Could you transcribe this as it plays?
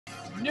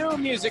New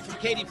music from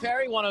Katy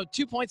Perry,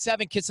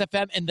 102.7 Kiss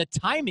FM, and the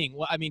timing.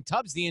 Well, I mean,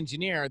 Tubbs, the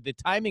engineer, the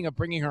timing of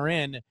bringing her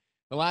in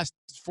the last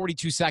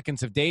 42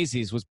 seconds of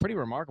Daisies was pretty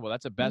remarkable.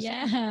 That's a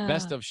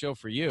best of show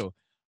for you.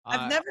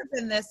 I've never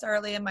been this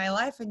early in my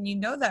life, and you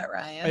know that,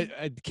 Ryan.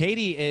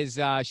 Katy is,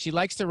 she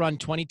likes to run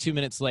 22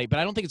 minutes late, but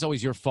I don't think it's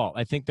always your fault.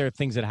 I think there are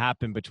things that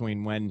happen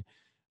between when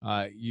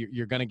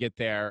you're going to get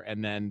there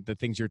and then the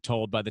things you're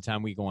told by the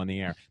time we go on the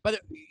air. But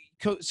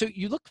so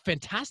you look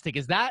fantastic.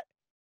 Is that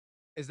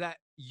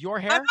your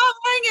hair? I'm not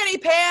wearing any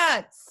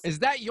pants. Is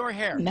that your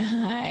hair?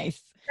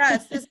 Nice.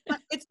 Yes,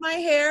 it's my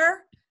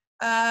hair.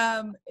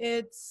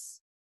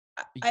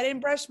 I didn't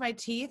brush my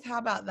teeth. How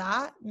about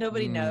that?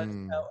 Nobody knows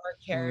or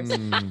cares.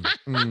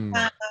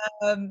 I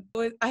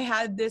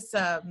had this.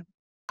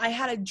 I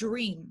had a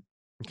dream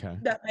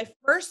that my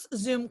first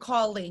Zoom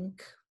call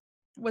link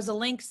was a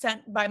link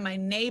sent by my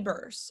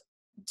neighbors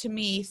to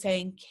me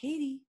saying,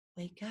 "Katy,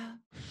 wake up.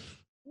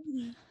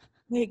 Katy,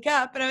 wake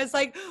up." And I was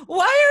like,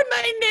 why are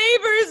my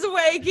neighbors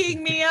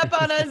waking me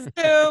up on a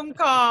Zoom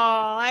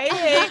call? I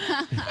hate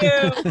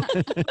you.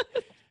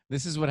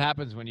 This is what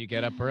happens when you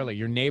get up early.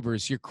 Your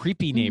neighbors, your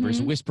creepy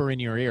neighbors, whisper in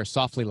your ear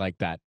softly like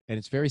that, and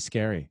it's very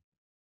scary.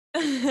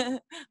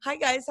 Hi,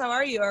 guys. How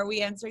are you? Are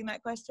we answering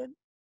that question?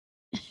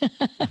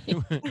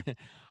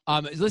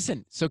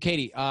 Listen, so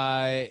Katy,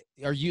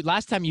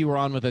 last time you were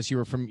on with us, you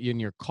were in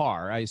your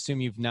car. I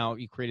assume you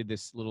created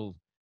this little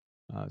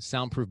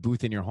soundproof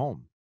booth in your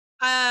home.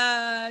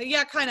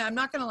 Yeah, kind of. I'm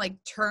not going to like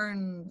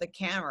turn the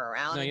camera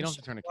around. No, you don't have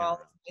to turn the camera around.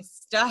 My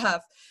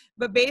stuff.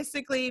 But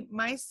basically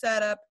my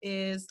setup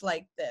is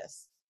like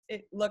this.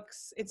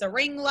 It's a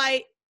ring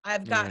light.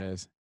 I've got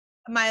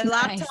my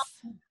laptop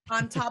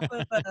on top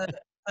of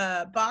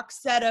a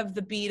box set of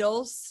the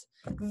Beatles.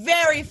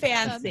 Very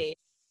fancy.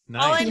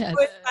 Nice. All I know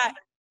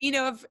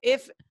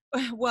is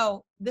that,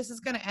 well, this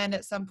is going to end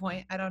at some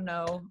point. I don't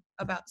know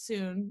about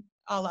soon.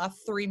 I'll have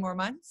 3 more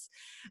months.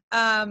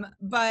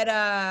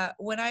 But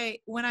when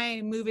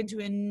I move into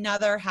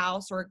another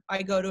house or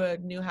I go to a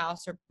new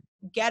house or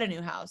get a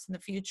new house in the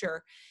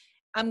future,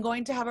 I'm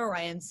going to have a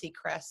Ryan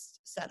Seacrest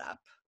set up.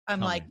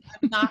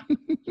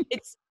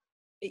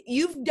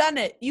 You've done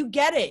it. You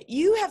get it.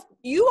 You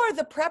are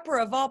the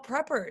prepper of all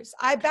preppers.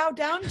 I bow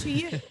down to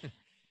you.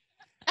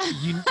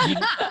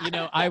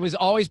 I was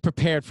always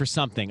prepared for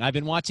something. I've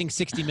been watching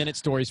 60-minute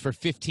stories for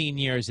 15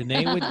 years, and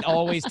they would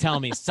always tell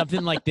me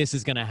something like this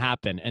is going to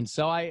happen. And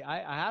so I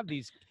have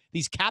these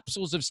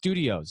capsules of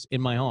studios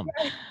in my home.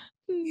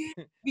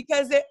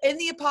 Because in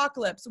the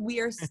apocalypse, we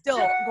are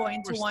still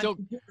going to want to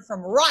hear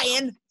from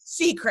Ryan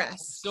Seacrest.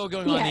 Still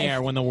going on the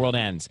air when the world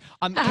ends.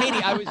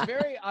 Katy, I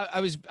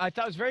thought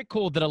it was very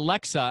cool that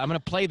Alexa, I'm going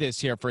to play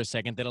this here for a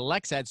second, that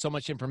Alexa had so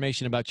much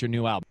information about your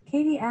new album.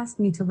 Katy asked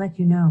me to let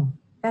you know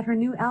that her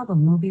new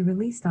album will be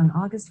released on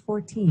August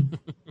 14th.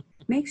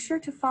 Make sure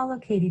to follow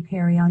Katy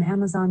Perry on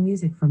Amazon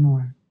Music for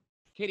more.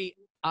 Katy,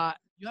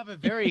 you have a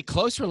very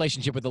close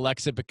relationship with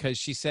Alexa because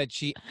she said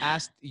you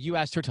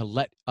asked her to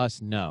let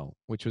us know,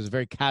 which was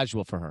very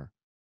casual for her.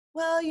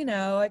 Well, we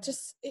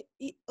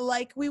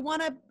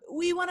want to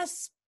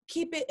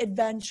keep it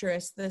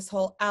adventurous, this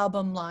whole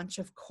album launch,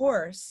 of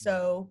course.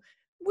 So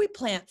we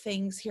plant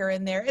things here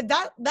and there.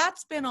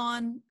 That's been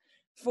on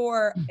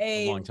for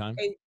a long time.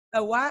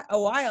 A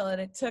while,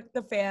 and it took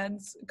the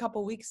fans a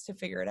couple weeks to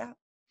figure it out.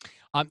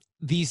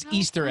 These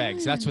Easter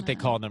eggs, that's what they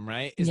call them,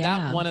 right? Is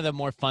that one of the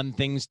more fun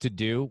things to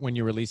do when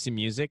you're releasing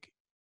music?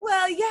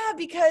 Well, yeah,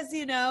 because,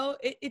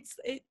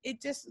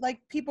 it just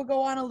like people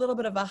go on a little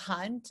bit of a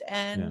hunt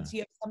and you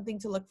have something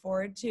to look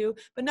forward to,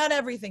 but not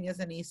everything is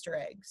an Easter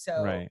egg.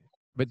 So, right.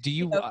 But do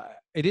you,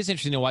 it is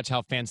interesting to watch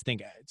how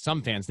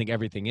some fans think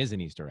everything is an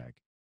Easter egg.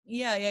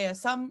 Yeah.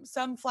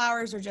 Some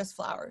flowers are just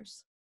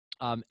flowers.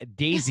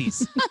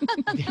 Daisies.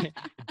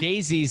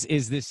 Daisies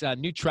is this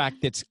new track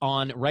that's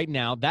on right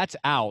now. That's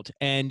out.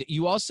 And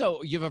you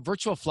have a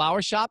virtual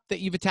flower shop that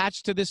you've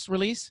attached to this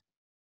release?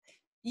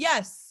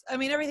 Yes. I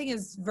mean, everything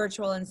is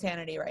virtual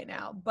insanity right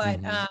now. But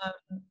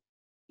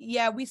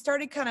we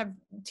started kind of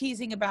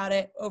teasing about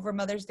it over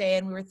Mother's Day,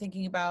 and we were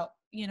thinking about,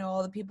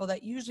 all the people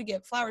that usually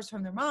get flowers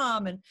from their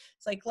mom. And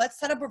it's like, let's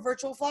set up a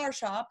virtual flower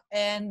shop.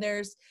 And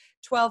there's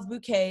 12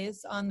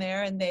 bouquets on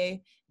there, and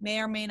they may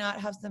or may not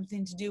have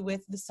something to do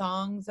with the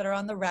songs that are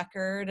on the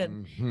record.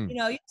 And,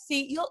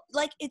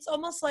 it's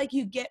almost like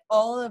you get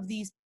all of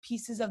these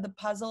pieces of the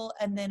puzzle,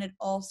 and then it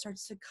all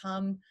starts to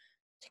come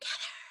together.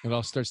 It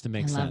all starts to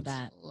make sense.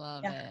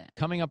 Love it.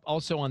 Coming up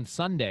also on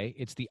Sunday,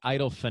 it's the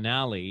Idol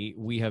finale.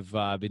 We have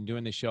been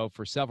doing the show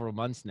for several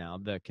months now,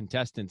 the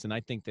contestants, and I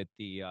think that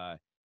the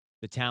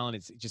talent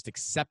is just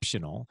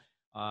exceptional.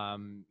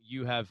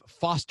 You have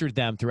fostered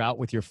them throughout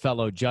with your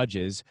fellow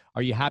judges.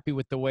 Are you happy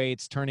with the way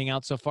it's turning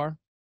out so far?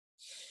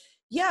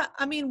 Yeah,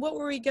 I mean, what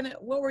were we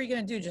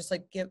gonna do? Just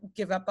like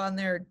give up on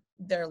their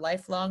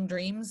lifelong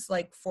dreams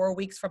like 4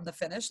 weeks from the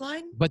finish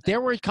line? But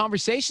there were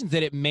conversations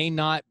that it may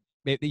not.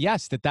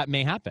 That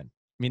may happen.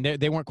 I mean,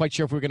 they weren't quite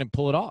sure if we were going to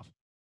pull it off.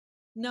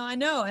 No, I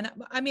know. And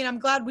I mean, I'm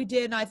glad we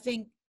did. And I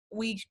think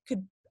we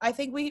could I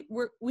think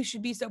we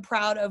should be so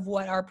proud of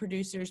what our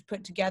producers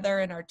put together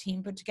and our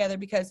team put together,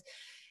 because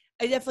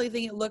I definitely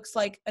think it looks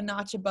like a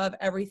notch above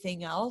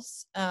everything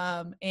else.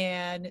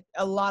 And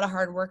a lot of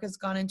hard work has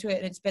gone into it,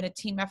 and it's been a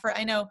team effort.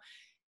 I know,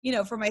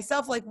 for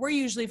myself, like, we're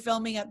usually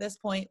filming at this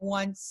point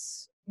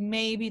once,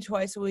 maybe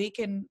twice a week.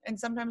 And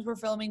sometimes we're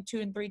filming 2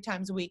 and 3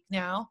 times a week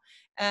now.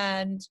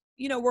 And,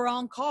 we're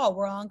on call.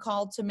 We're on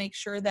call to make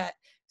sure that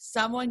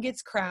someone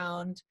gets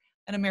crowned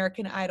an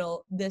American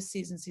Idol this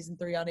season, season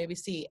 3 on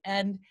ABC.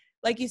 And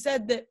like you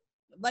said, that,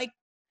 like,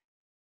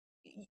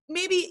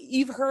 maybe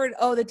you've heard,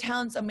 oh, the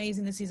talent's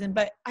amazing this season,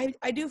 but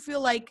I do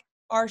feel like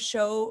our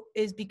show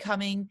is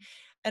becoming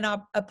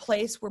a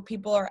place where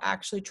people are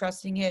actually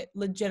trusting it.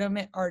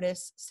 Legitimate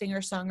artists,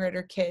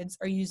 singer-songwriter kids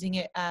are using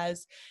it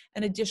as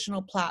an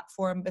additional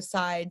platform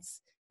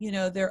besides,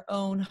 their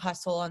own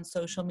hustle on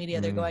social media.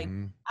 They're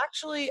going,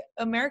 actually,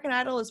 American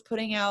Idol is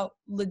putting out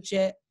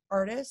legit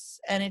artists,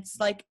 and it's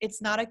like,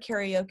 it's not a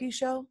karaoke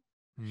show,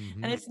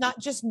 and it's not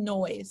just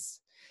noise.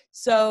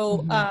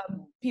 So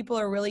people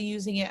are really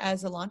using it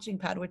as a launching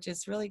pad, which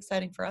is really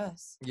exciting for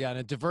us. Yeah, and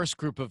a diverse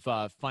group of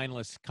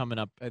finalists coming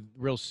up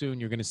real soon.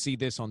 You're going to see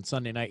this on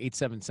Sunday night,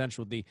 8/7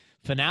 Central, the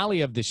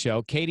finale of the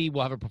show. Katy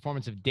will have a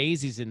performance of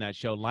Daisies in that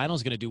show.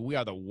 Lionel's going to do We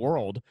Are the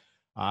World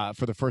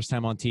for the first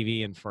time on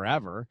TV in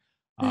forever.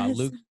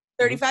 Luke,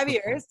 35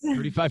 years.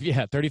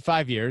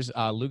 35 years.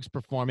 Luke's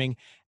performing.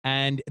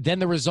 And then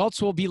the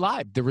results will be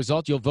live. The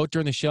results, you'll vote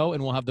during the show,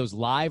 and we'll have those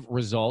live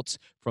results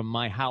from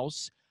my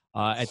house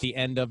at the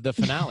end of the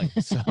finale.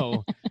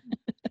 So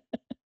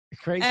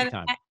crazy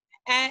time.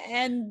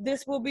 And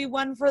this will be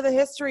one for the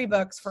history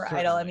books for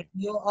Certainly. Idol. I mean,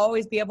 you'll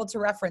always be able to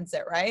reference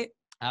it, right?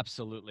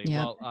 Absolutely.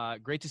 Yep. Well,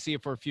 great to see you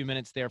for a few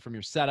minutes there from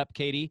your setup,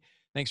 Katy.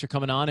 Thanks for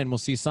coming on, and we'll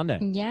see you Sunday.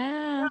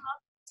 Yeah.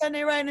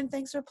 Sunday, Ryan, and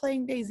thanks for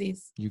playing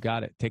Daisies. You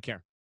got it. Take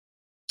care.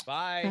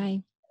 Bye.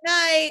 Bye.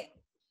 Night.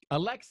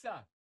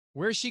 Alexa,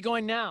 where's she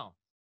going now?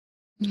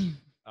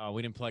 Oh,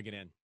 we didn't plug it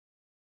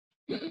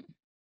in.